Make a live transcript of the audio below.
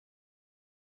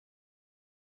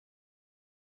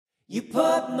You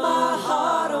put my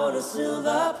heart on a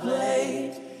silver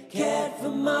plate, cared for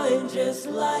mine just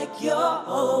like your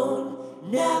own.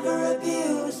 Never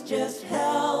abused, just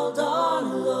held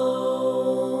on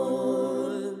loan.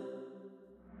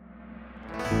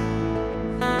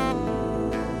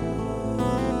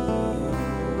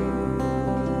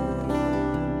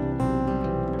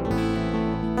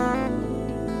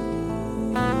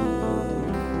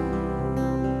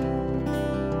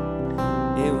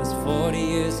 It was 40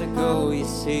 years ago, you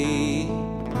see,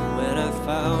 when I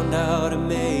found out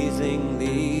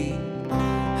amazingly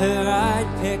her I'd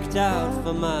picked out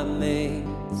for my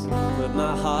mates. Put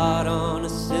my heart on a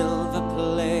silver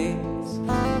plate,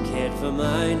 cared for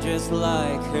mine just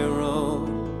like her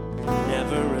own.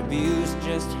 Never abused,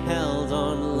 just held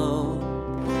on loan.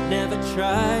 Never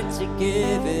tried to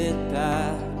give it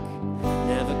back,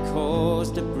 never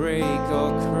caused a break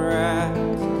or crack.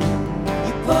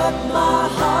 You put my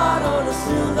heart on a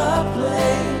silver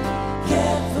plate,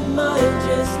 cared for mine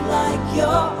just like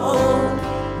your own.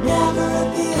 Never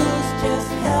abused, just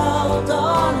held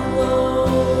on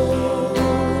low.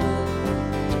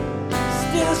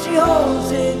 Still she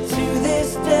holds it to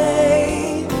this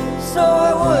day. So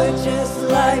I would just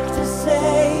like to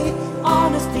say,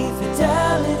 honesty,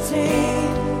 fidelity,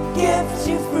 gifts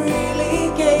you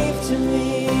freely gave to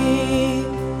me,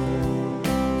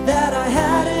 that I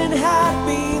hadn't had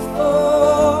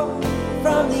before,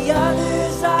 from the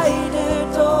others I'd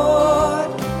adored.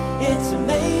 It's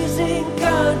amazing,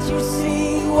 can't you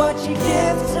see what your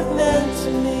gifts have meant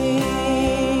to me?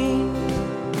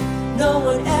 No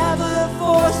one ever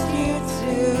forced you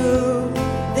to,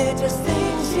 they're just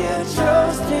things you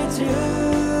chose to do.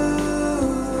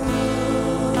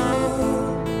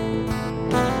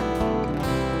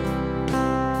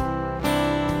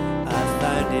 I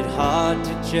find it hard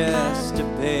to just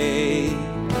obey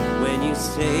when you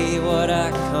say what I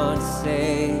can't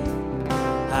say.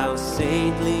 How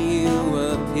saintly you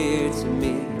appear to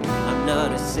me. I'm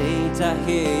not a saint, I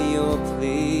hear your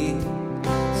plea.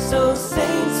 So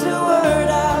saint's a word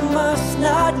I must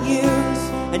not use,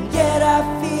 and yet I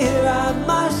fear I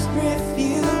must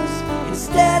refuse.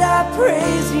 Instead I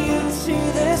praise you to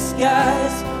the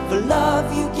skies for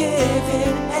love you give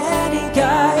in any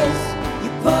guise. You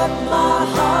put my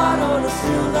heart on a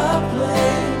silver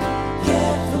plate,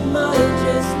 cared for mine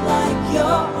just like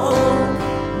your own.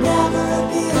 Never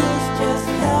abused, just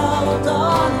held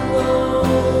on low.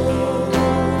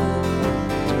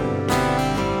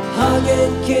 Hug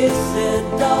and kiss and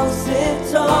dulcet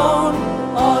tone,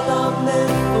 all are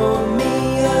meant for me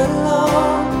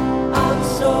alone. I'm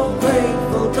so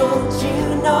grateful, don't you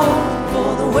know, for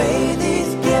the way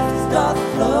these gifts doth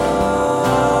flow.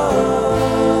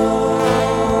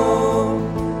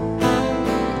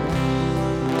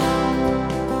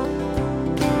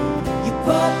 You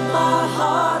put my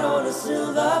heart on a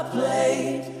silver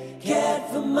plate, cared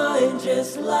for mine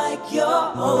just like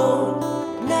your own.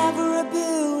 Never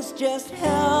abused, just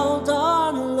held on.